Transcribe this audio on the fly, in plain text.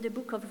The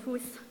book of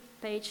Ruth,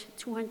 page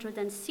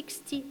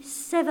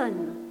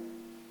 267.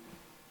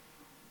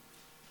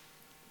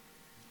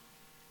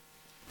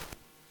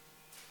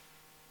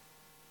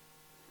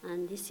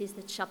 And this is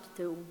the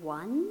chapter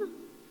 1,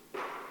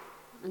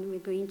 and we're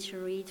going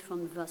to read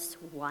from verse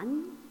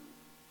 1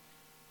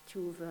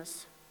 to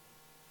verse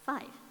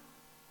 5.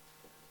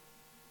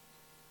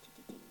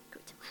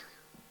 Good.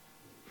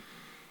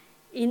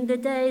 In the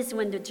days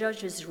when the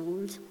judges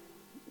ruled,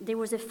 there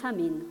was a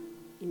famine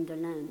in the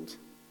land.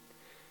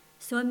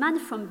 So a man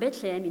from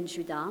Bethlehem in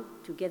Judah,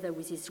 together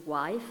with his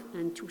wife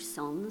and 2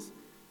 sons,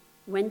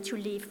 went to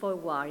live for a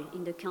while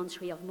in the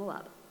country of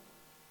Moab.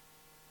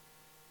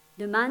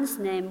 The man's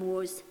name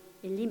was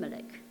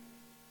Elimelech.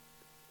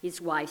 His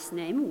wife's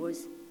name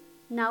was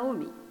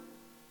Naomi.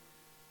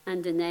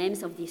 And the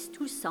names of these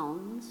 2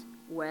 sons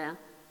were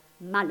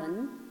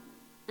Mahlon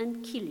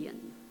and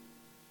Chilion.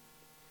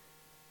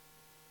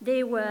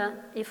 They were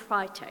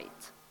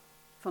Ephrathites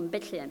from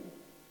Bethlehem,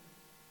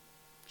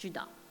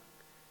 Judah.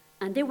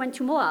 And they went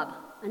to Moab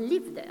and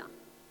lived there.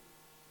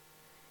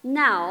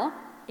 Now,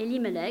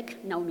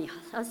 Elimelech, Naomi's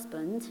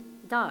husband,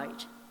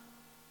 died,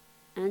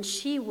 and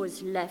she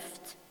was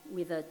left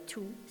with her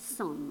 2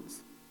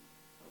 sons.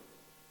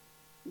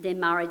 They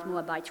married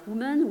Moabite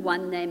women,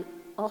 one named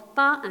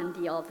Orpah and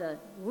the other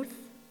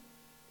Ruth.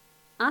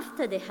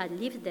 After they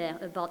had lived there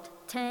about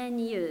 10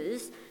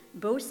 years,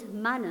 both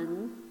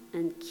Mahlon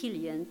and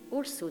Chilion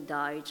also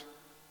died,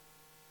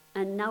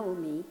 and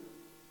Naomi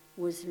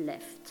was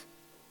left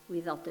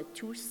without the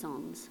 2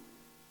 sons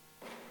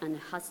and a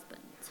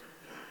husband.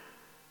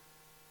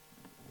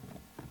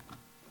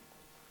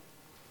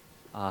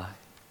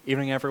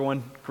 Evening,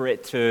 everyone.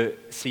 Great to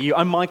see you.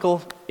 I'm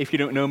Michael. If you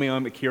don't know me,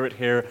 I'm a curate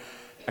here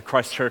at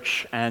Christ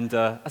Church. And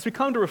as we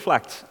come to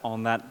reflect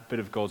on that bit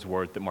of God's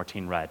word that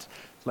Martine read,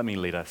 let me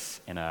lead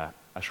us in a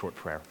short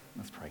prayer.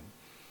 Let's pray.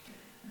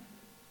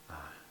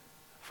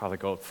 Father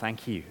God,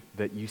 thank you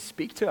that you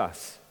speak to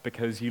us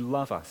because you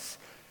love us.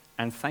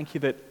 And thank you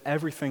that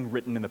everything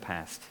written in the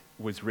past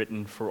was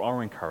written for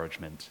our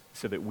encouragement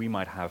so that we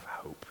might have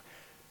hope.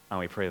 And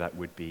we pray that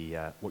would be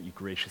what you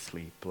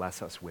graciously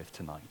bless us with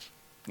tonight.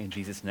 In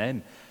Jesus'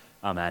 name,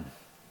 amen.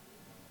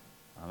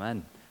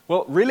 Amen.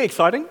 Well, really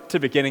exciting to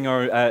be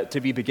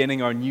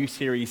beginning our new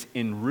series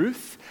in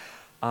Ruth.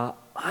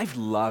 I've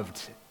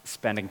loved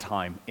spending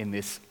time in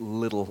this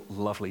little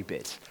lovely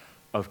bit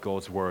of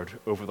God's Word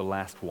over the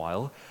last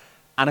while,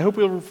 and I hope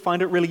we'll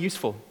find it really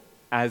useful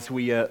as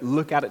we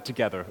look at it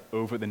together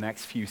over the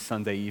next few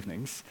Sunday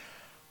evenings.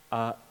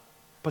 But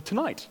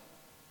tonight,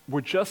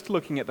 we're just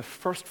looking at the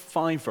first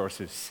 5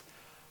 verses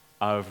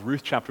of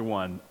Ruth chapter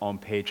 1 on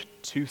page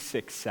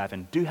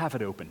 267. Do have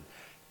it open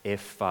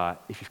if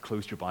you've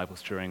closed your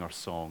Bibles during our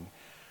song.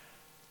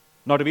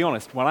 Now, to be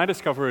honest, when I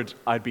discovered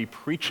I'd be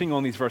preaching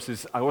on these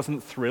verses, I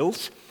wasn't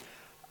thrilled.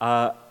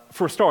 For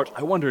a start,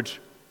 I wondered,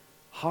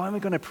 how am I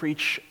going to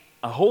preach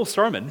a whole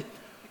sermon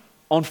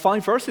on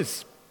 5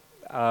 verses?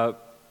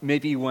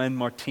 Maybe when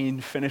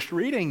Martine finished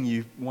reading,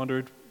 you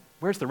wondered,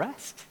 where's the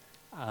rest?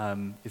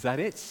 Is that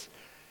it?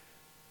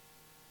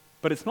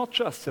 But it's not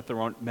just that there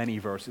aren't many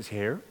verses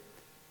here.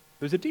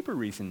 There's a deeper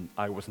reason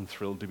I wasn't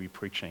thrilled to be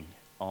preaching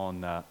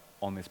on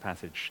this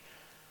passage.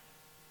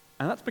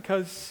 And that's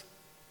because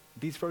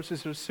these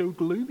verses are so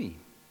gloomy,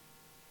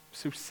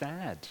 so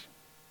sad,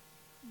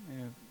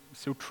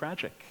 so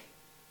tragic.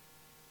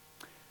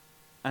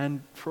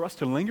 And for us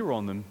to linger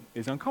on them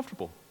is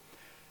uncomfortable.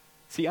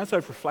 See, as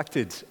I've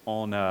reflected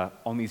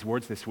on these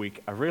words this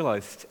week, I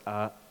realized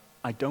I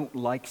don't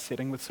like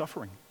sitting with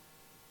suffering.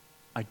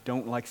 I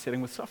don't like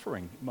sitting with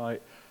suffering. My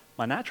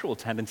natural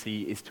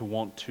tendency is to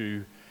want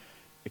to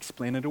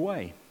explain it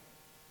away,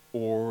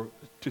 or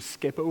to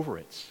skip over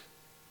it,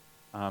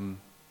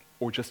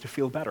 or just to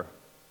feel better.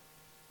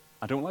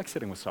 I don't like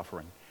sitting with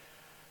suffering.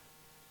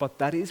 But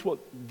that is what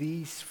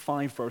these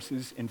 5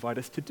 verses invite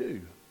us to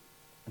do.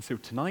 And so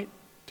tonight,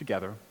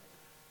 together,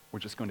 we're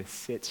just going to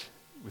sit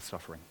with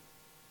suffering.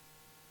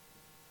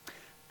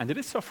 And it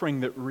is suffering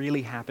that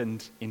really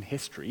happened in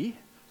history,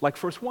 like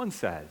verse 1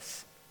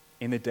 says,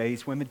 in the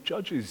days when the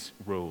judges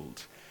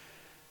ruled.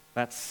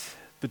 That's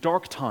the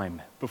dark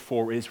time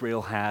before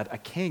Israel had a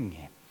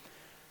king.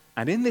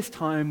 And in this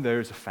time,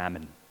 there's a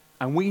famine.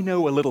 And we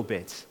know a little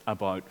bit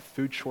about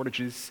food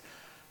shortages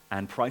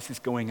and prices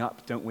going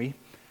up, don't we?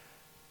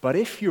 But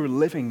if you're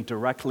living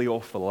directly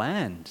off the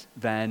land,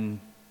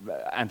 then,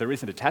 and there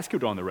isn't a Tesco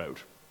down the road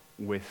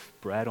with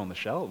bread on the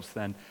shelves,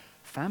 then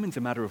famine's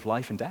a matter of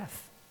life and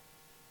death.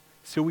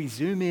 So we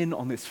zoom in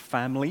on this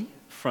family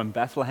from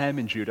Bethlehem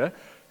in Judah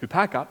who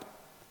pack up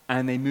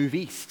and they move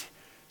east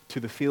to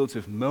the fields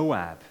of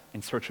Moab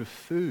in search of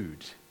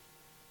food,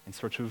 in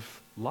search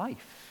of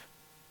life.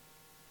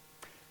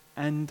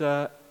 And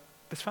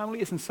this family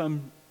isn't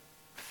some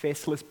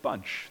faceless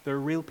bunch. They're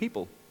real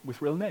people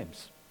with real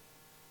names.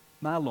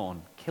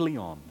 Mahlon,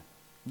 Chilion,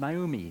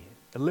 Naomi,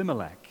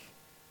 Elimelech,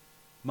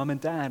 mom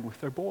and dad with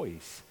their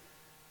boys.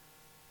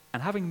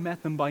 And having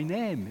met them by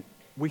name,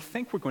 we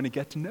think we're going to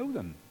get to know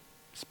them,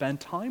 spend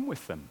time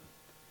with them.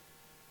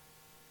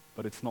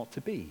 But it's not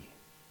to be.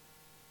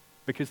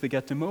 because they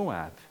get to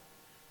Moab.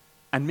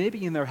 And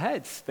maybe in their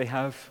heads they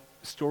have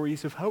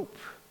stories of hope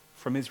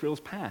from Israel's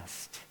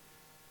past.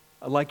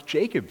 Like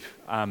Jacob,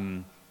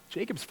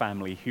 Jacob's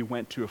family, who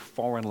went to a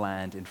foreign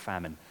land in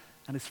famine,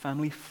 and his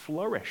family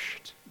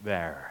flourished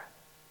there.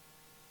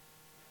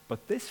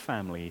 But this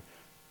family,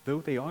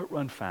 though they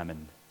outrun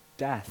famine,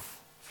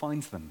 death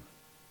finds them.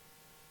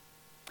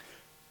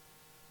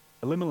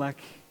 Elimelech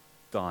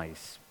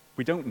dies.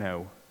 We don't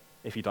know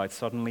if he died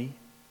suddenly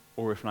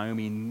or if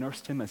Naomi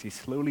nursed him as he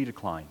slowly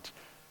declined.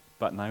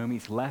 But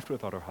Naomi's left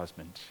without her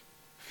husband.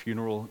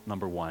 Funeral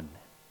number 1.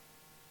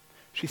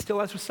 She still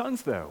has her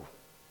sons, though.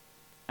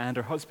 And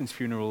her husband's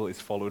funeral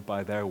is followed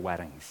by their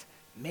weddings.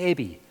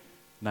 Maybe,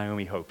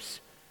 Naomi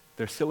hopes,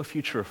 there's still a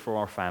future for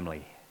our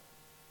family.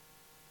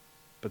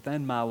 But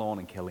then Mahlon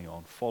and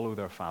Chilion follow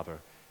their father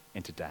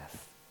into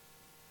death.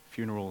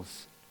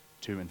 Funerals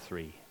 2 and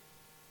 3.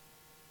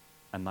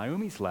 And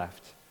Naomi's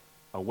left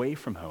away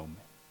from home,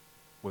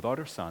 without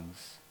her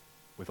sons,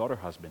 without her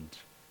husband,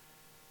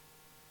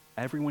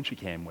 everyone she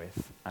came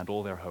with, and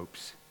all their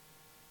hopes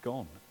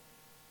gone.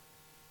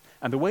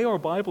 And the way our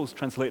Bibles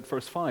translate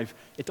verse 5,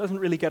 it doesn't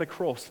really get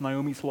across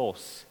Naomi's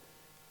loss.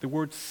 The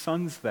word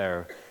sons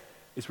there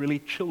is really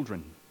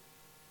children,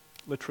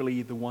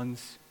 literally the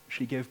ones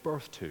she gave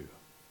birth to.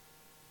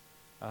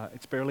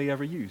 It's barely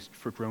ever used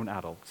for grown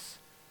adults.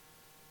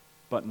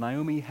 But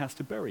Naomi has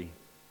to bury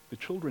the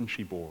children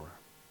she bore.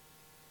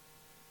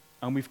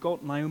 And we've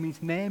got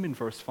Naomi's name in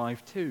verse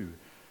 5 too.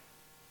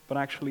 But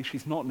actually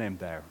she's not named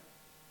there.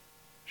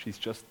 She's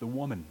just the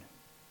woman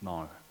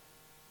now.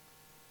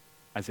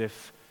 As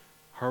if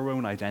her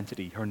own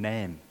identity, her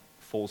name,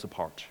 falls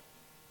apart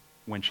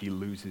when she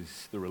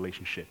loses the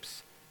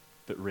relationships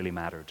that really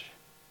mattered.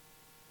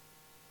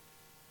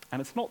 And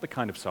it's not the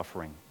kind of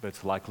suffering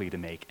that's likely to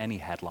make any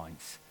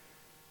headlines,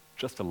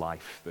 just a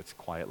life that's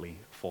quietly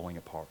falling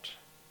apart.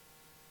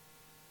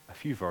 A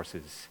few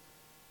verses,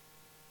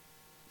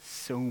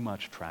 so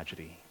much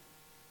tragedy.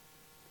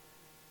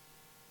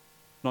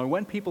 Now,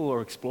 when people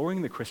are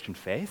exploring the Christian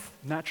faith,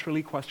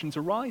 naturally questions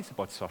arise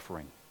about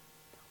suffering.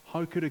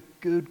 How could a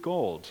good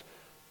God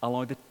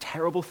allow the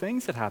terrible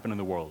things that happen in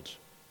the world?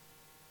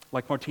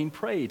 Like Martine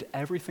prayed,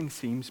 everything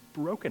seems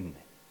broken.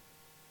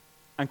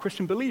 And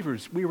Christian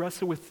believers, we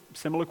wrestle with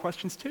similar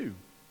questions too.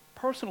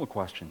 Personal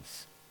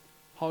questions.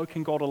 How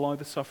can God allow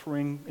the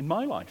suffering in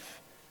my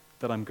life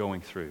that I'm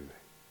going through?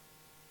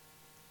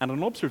 And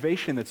an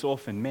observation that's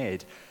often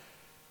made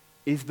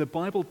is the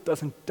Bible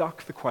doesn't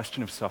duck the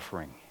question of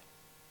suffering.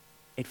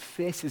 It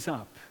faces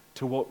up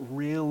to what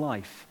real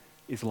life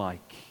is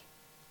like,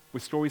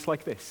 with stories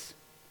like this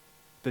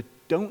that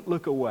don't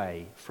look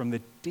away from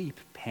the deep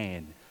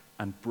pain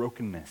and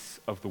brokenness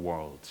of the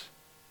world.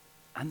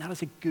 And that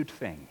is a good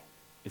thing,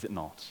 is it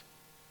not?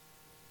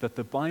 That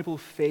the Bible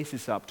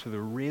faces up to the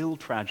real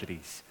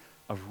tragedies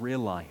of real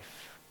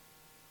life.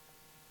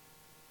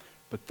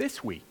 But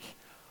this week,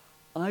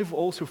 I've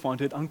also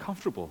found it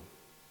uncomfortable.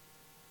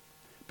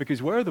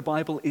 Because where the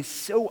Bible is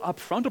so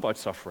upfront about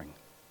suffering,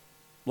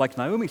 like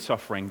Naomi's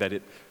suffering, that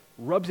it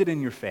rubs it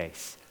in your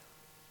face,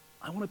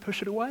 I want to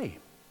push it away.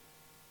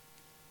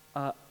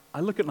 I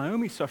look at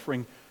Naomi's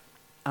suffering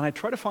and I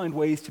try to find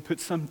ways to put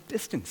some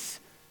distance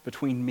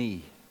between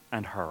me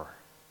and her.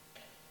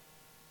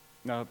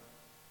 Now,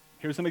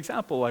 here's an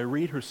example. I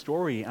read her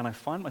story and I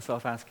find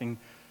myself asking,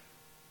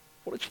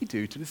 what did she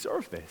do to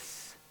deserve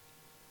this?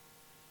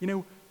 You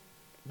know,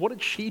 what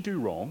did she do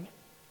wrong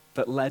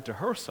that led to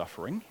her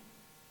suffering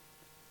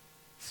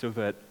so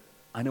that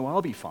I know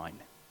I'll be fine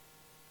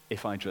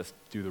if I just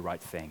do the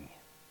right thing?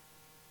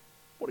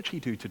 What did she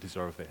do to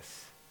deserve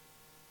this?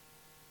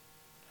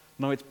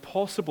 Now, it's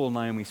possible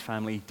Naomi's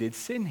family did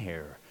sin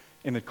here.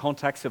 In the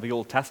context of the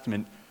Old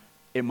Testament,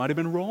 it might have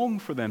been wrong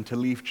for them to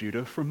leave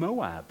Judah for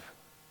Moab.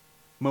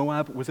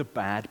 Moab was a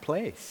bad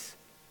place.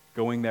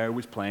 Going there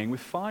was playing with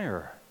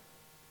fire.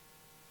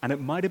 And it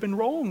might have been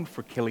wrong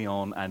for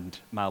Chilion and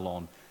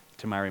Mahlon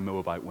to marry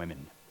Moabite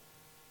women.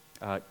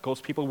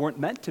 God's people weren't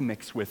meant to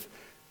mix with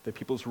the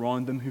peoples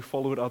around them who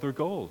followed other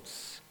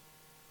gods.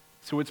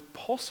 So it's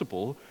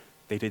possible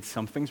they did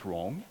some things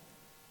wrong,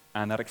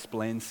 and that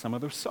explains some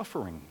of their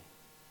suffering.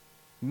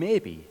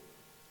 Maybe,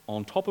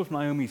 on top of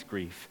Naomi's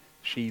grief,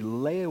 she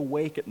lay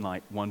awake at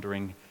night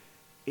wondering,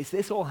 is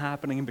this all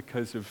happening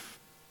because of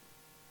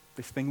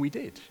this thing we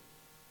did?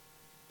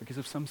 Because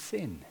of some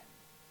sin?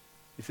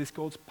 Is this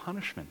God's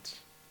punishment?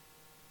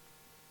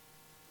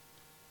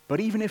 But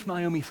even if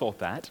Naomi thought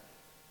that,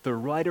 the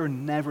writer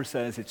never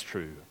says it's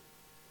true.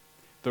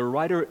 The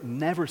writer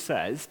never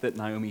says that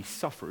Naomi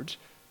suffered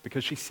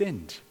because she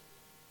sinned.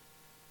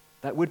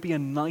 That would be a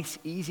nice,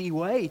 easy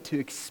way to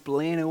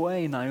explain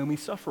away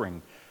Naomi's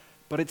suffering.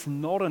 But it's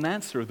not an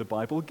answer the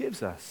Bible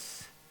gives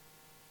us.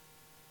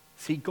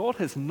 See, God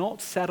has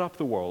not set up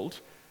the world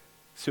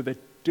so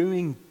that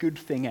doing good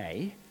thing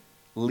A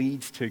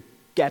leads to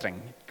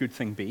getting good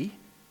thing B,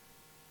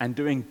 and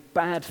doing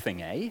bad thing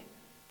A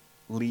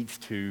leads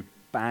to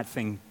bad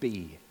thing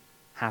B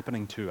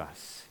happening to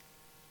us.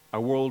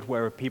 A world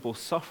where people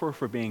suffer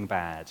for being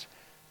bad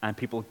and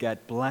people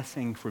get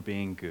blessing for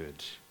being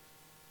good.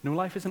 No,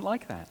 life isn't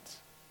like that.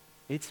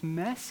 It's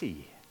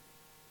messy.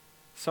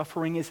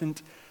 Suffering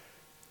isn't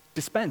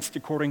dispensed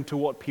according to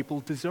what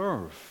people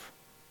deserve.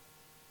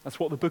 That's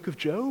what the book of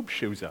Job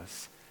shows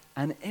us.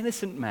 An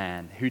innocent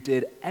man who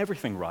did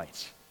everything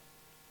right,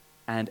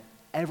 and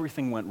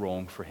everything went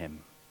wrong for him.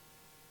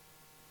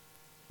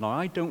 Now,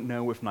 I don't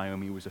know if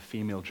Naomi was a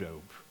female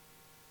Job,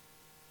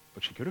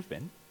 but she could have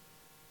been.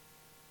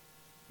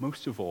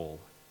 Most of all,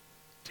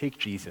 take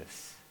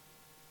Jesus,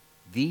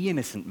 the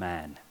innocent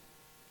man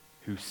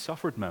who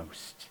suffered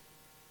most,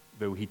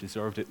 though he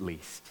deserved it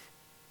least.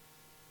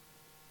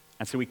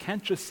 And so we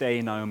can't just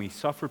say Naomi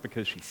suffered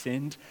because she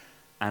sinned,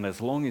 and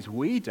as long as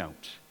we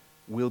don't,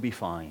 we'll be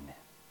fine.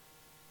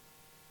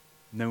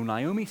 No,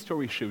 Naomi's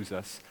story shows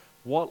us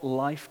what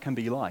life can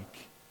be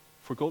like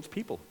for God's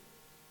people.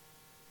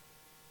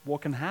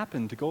 What can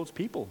happen to God's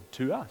people,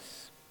 to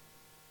us.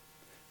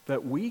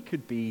 That we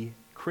could be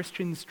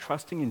Christians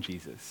trusting in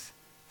Jesus,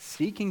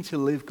 seeking to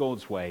live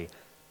God's way,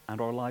 and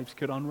our lives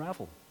could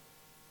unravel,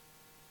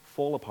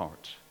 fall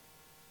apart.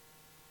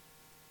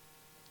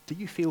 Do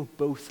you feel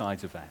both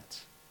sides of that?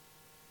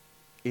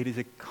 It is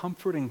a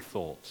comforting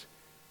thought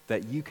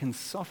that you can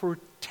suffer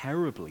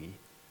terribly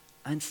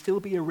and still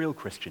be a real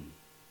Christian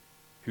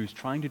who's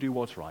trying to do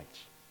what's right.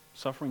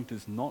 Suffering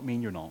does not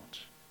mean you're not.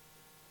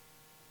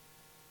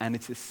 And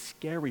it's a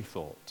scary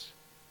thought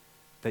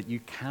that you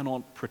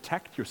cannot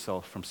protect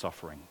yourself from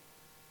suffering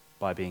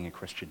by being a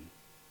Christian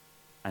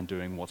and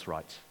doing what's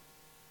right.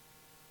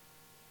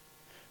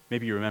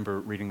 Maybe you remember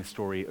reading the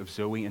story of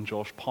Zoe and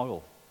Josh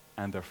Powell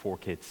and their 4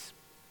 kids.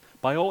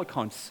 By all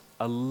accounts,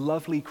 a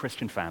lovely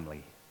Christian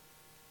family.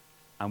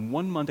 And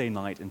one Monday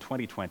night in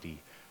 2020,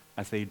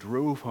 as they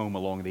drove home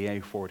along the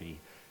A40,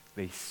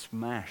 they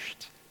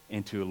smashed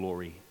into a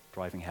lorry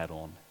driving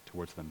head-on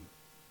towards them,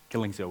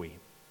 killing Zoe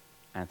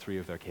and 3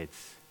 of their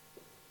kids.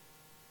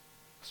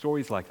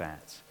 Stories like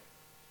that,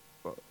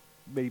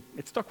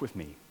 it stuck with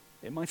me.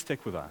 It might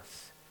stick with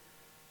us.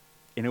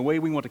 In a way,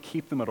 we want to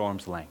keep them at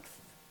arm's length.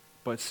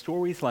 But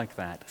stories like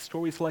that,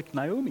 stories like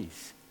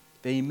Naomi's,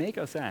 they make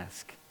us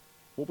ask,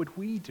 what would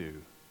we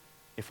do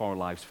if our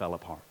lives fell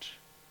apart?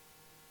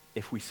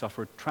 If we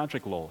suffered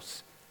tragic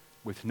loss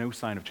with no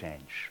sign of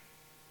change?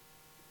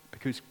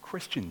 Because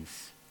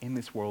Christians in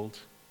this world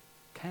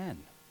can.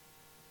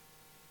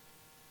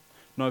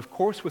 Now, of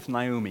course, with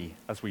Naomi,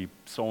 as we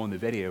saw in the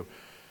video,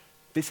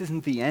 this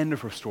isn't the end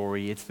of her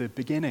story, it's the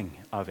beginning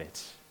of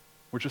it.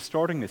 We're just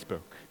starting this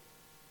book.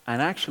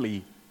 And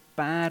actually,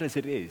 bad as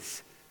it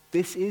is,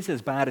 this is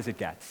as bad as it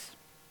gets.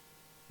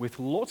 With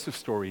lots of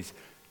stories,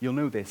 you'll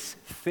know this,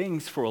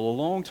 things for a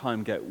long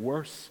time get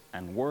worse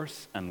and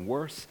worse and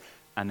worse,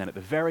 and then at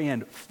the very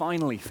end,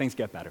 finally, things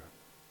get better.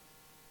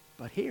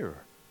 But here,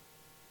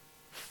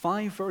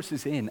 5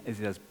 verses in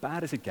is as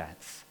bad as it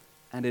gets,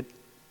 and it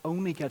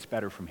only gets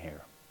better from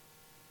here.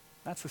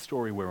 That's the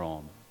story we're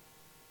on.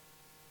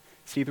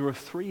 See, there are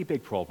 3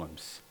 big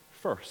problems.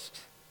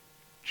 First,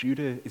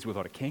 Judah is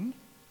without a king.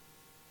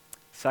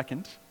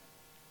 Second,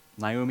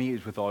 Naomi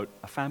is without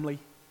a family.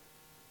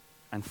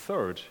 And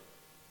third,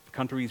 the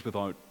country is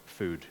without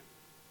food.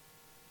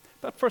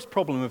 That first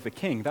problem of the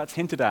king, that's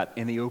hinted at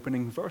in the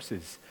opening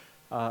verses.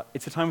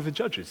 It's a time of the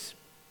judges,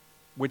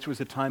 which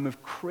was a time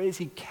of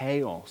crazy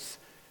chaos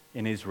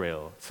in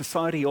Israel.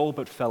 Society all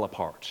but fell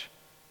apart.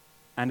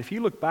 And if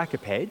you look back a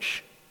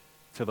page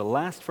to the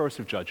last verse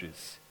of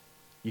Judges,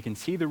 you can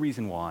see the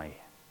reason why.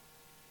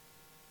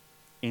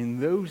 In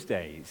those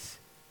days,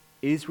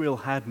 Israel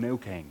had no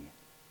king.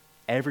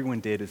 Everyone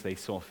did as they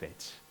saw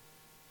fit,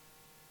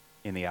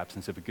 in the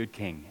absence of a good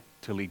king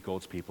to lead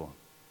God's people.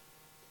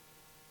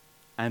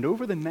 And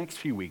over the next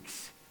few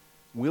weeks,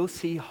 we'll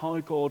see how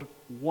God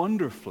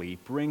wonderfully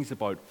brings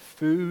about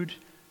food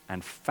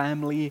and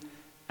family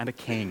and a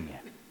king.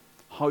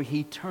 How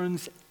he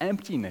turns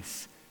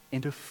emptiness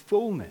into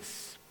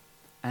fullness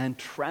and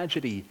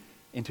tragedy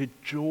into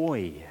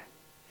joy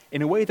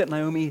in a way that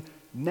Naomi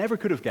never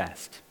could have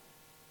guessed.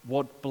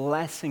 What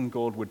blessing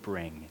God would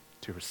bring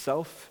to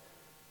herself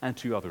and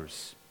to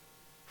others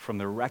from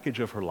the wreckage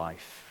of her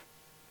life.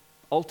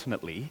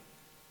 Ultimately,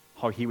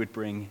 how he would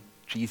bring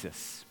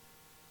Jesus.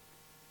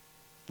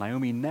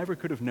 Naomi never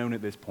could have known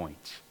at this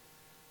point,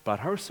 but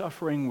her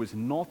suffering was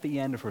not the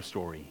end of her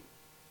story.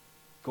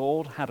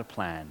 God had a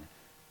plan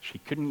she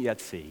couldn't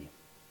yet see,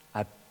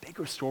 a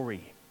bigger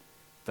story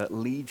that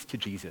leads to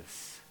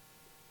Jesus.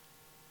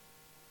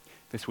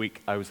 This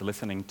week, I was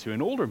listening to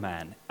an older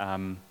man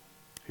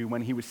who,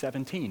 when he was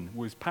 17,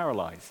 was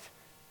paralyzed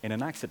in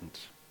an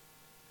accident.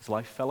 His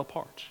life fell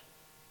apart.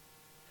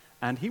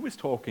 And he was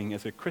talking,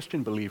 as a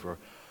Christian believer,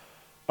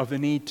 of the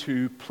need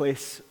to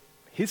place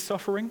his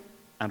suffering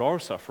and our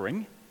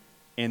suffering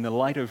in the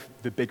light of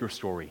the bigger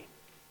story.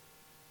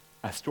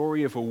 A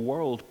story of a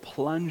world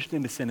plunged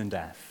into sin and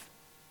death.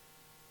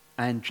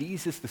 And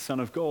Jesus, the Son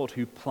of God,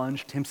 who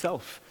plunged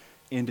himself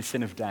into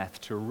sin of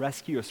death to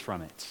rescue us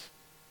from it,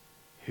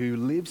 who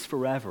lives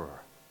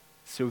forever,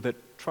 so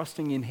that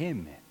trusting in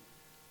him,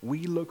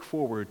 we look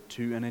forward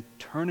to an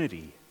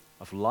eternity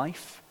of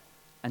life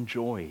and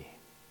joy.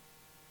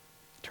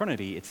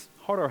 Eternity, it's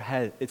hard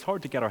it's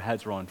hard to get our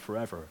heads around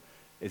forever,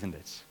 isn't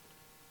it?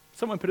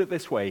 Someone put it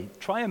this way: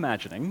 try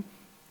imagining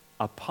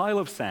a pile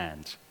of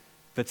sand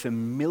that's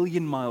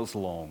 1,000,000 miles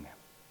long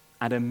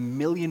and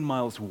 1,000,000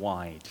 miles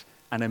wide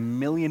and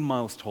 1,000,000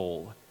 miles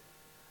tall.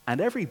 And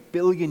every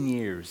 1,000,000,000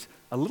 years,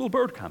 a little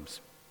bird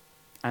comes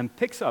and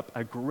picks up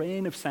a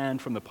grain of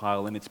sand from the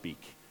pile in its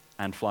beak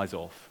and flies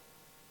off.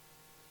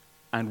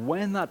 And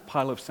when that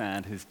pile of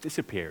sand has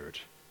disappeared,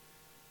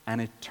 an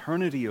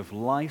eternity of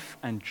life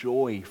and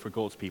joy for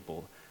God's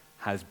people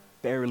has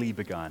barely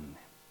begun.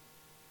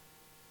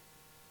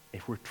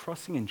 If we're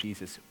trusting in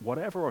Jesus,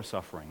 whatever our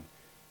suffering,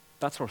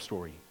 that's our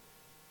story.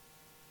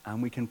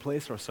 And we can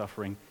place our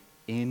suffering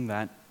in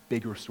that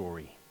bigger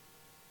story.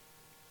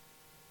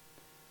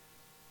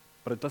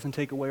 But it doesn't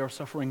take away our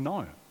suffering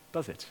now,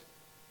 does it?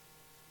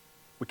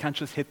 We can't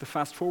just hit the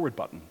fast forward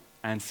button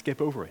and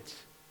skip over it.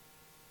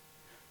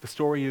 The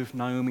story of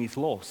Naomi's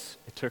loss,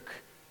 it took,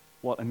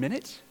 a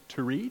minute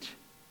to read?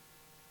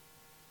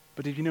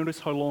 But did you notice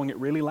how long it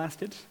really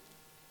lasted?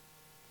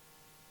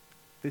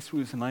 This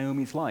was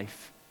Naomi's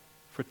life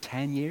for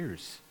 10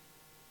 years.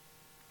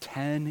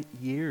 10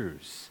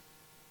 years.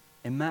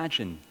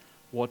 Imagine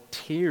what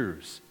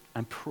tears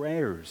and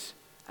prayers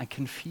and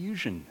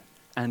confusion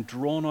and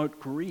drawn-out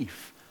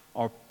grief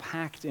are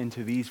packed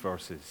into these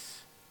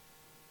verses.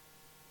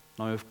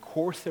 Now, of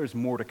course, there's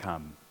more to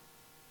come.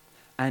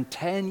 And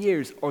 10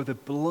 years are the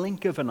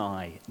blink of an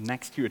eye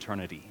next to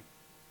eternity.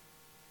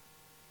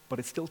 But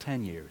it's still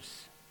 10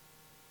 years.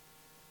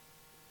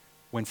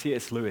 When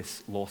C.S.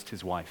 Lewis lost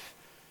his wife,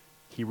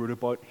 he wrote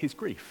about his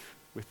grief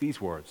with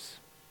these words: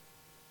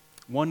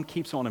 "One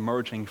keeps on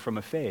emerging from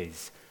a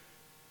phase,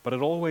 but it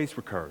always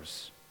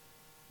recurs.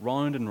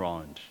 Round and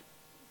round.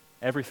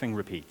 Everything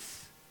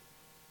repeats.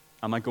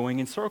 Am I going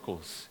in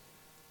circles?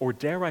 Or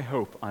dare I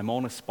hope I'm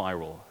on a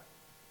spiral?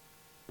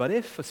 But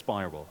if a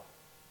spiral,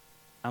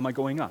 am I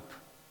going up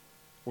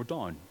or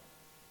down?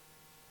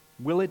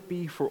 Will it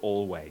be for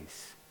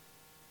always?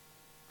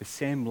 The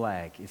same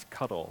leg is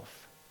cut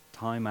off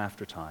time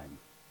after time."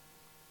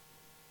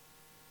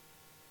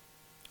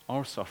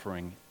 Our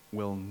suffering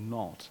will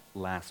not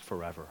last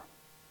forever.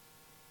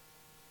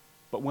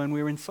 But when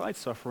we're inside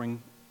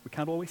suffering, we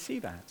can't always see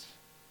that.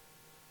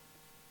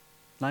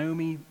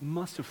 Naomi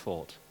must have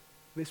thought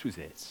this was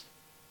it.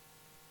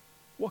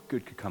 What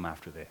good could come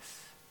after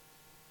this?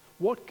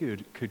 What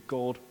good could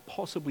God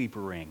possibly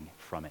bring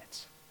from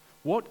it?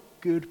 What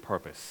good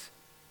purpose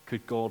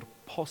could God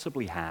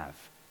possibly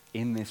have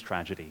in this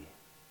tragedy?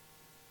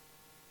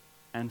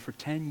 And for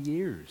 10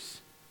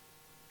 years,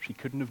 she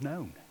couldn't have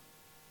known.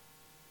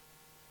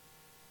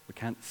 We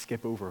can't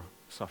skip over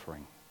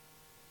suffering.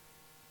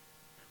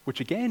 Which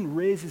again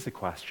raises the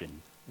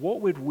question,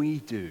 what would we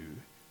do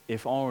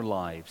if our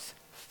lives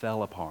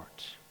fell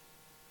apart?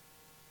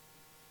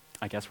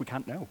 I guess we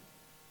can't know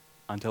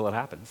until it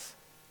happens.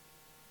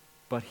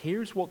 But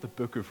here's what the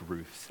book of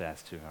Ruth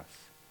says to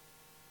us.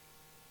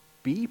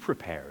 Be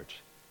prepared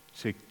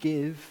to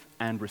give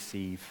and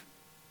receive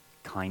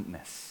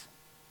kindness.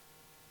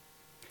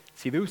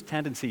 See, those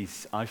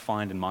tendencies I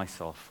find in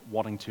myself,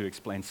 wanting to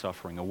explain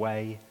suffering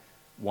away,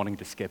 wanting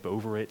to skip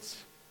over it,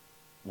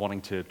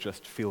 wanting to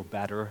just feel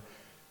better,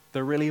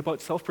 they're really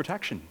about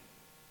self-protection,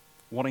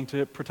 wanting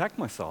to protect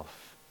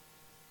myself.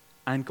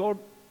 And God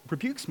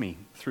rebukes me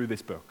through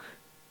this book.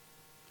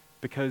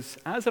 Because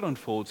as it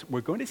unfolds,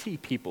 we're going to see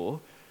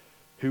people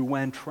who,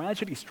 when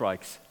tragedy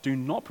strikes, do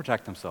not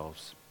protect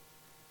themselves,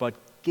 but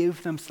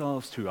give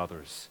themselves to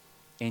others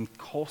in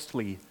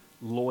costly,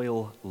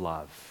 loyal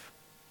love.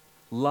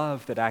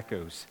 Love that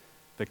echoes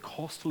the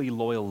costly,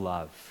 loyal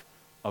love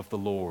of the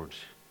Lord.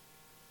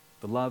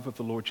 The love of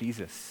the Lord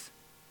Jesus,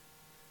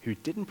 who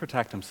didn't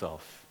protect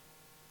himself,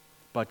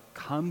 but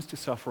comes to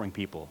suffering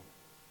people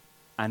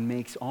and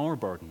makes our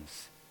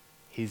burdens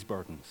his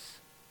burdens.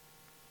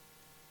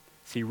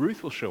 See,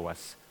 Ruth will show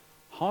us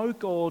how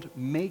God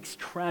makes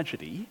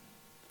tragedy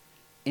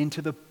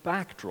into the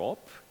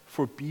backdrop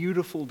for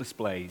beautiful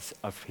displays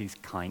of his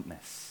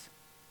kindness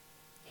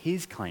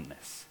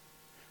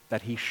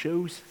that he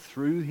shows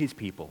through his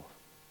people.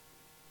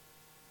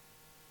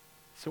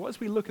 So as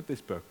we look at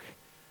this book,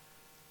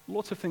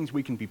 lots of things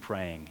we can be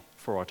praying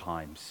for our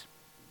times.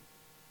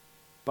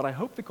 But I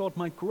hope that God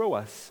might grow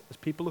us as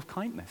people of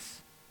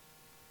kindness.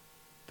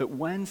 That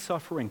when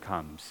suffering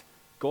comes,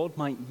 God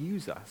might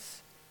use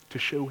us to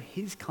show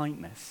his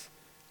kindness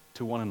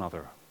to one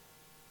another.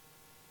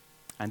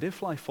 And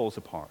if life falls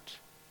apart,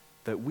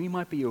 that we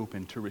might be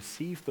open to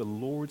receive the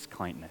Lord's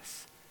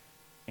kindness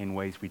in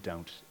ways we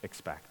don't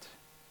expect.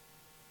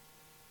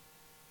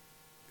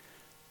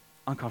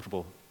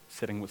 Uncomfortable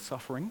sitting with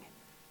suffering,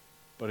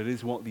 but it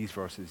is what these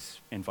verses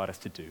invite us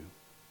to do.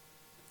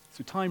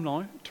 So time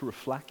now to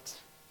reflect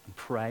and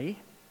pray,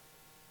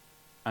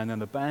 and then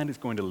the band is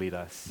going to lead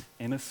us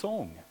in a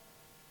song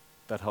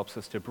that helps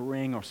us to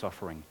bring our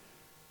suffering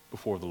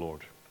before the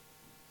Lord.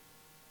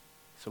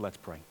 So let's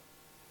pray.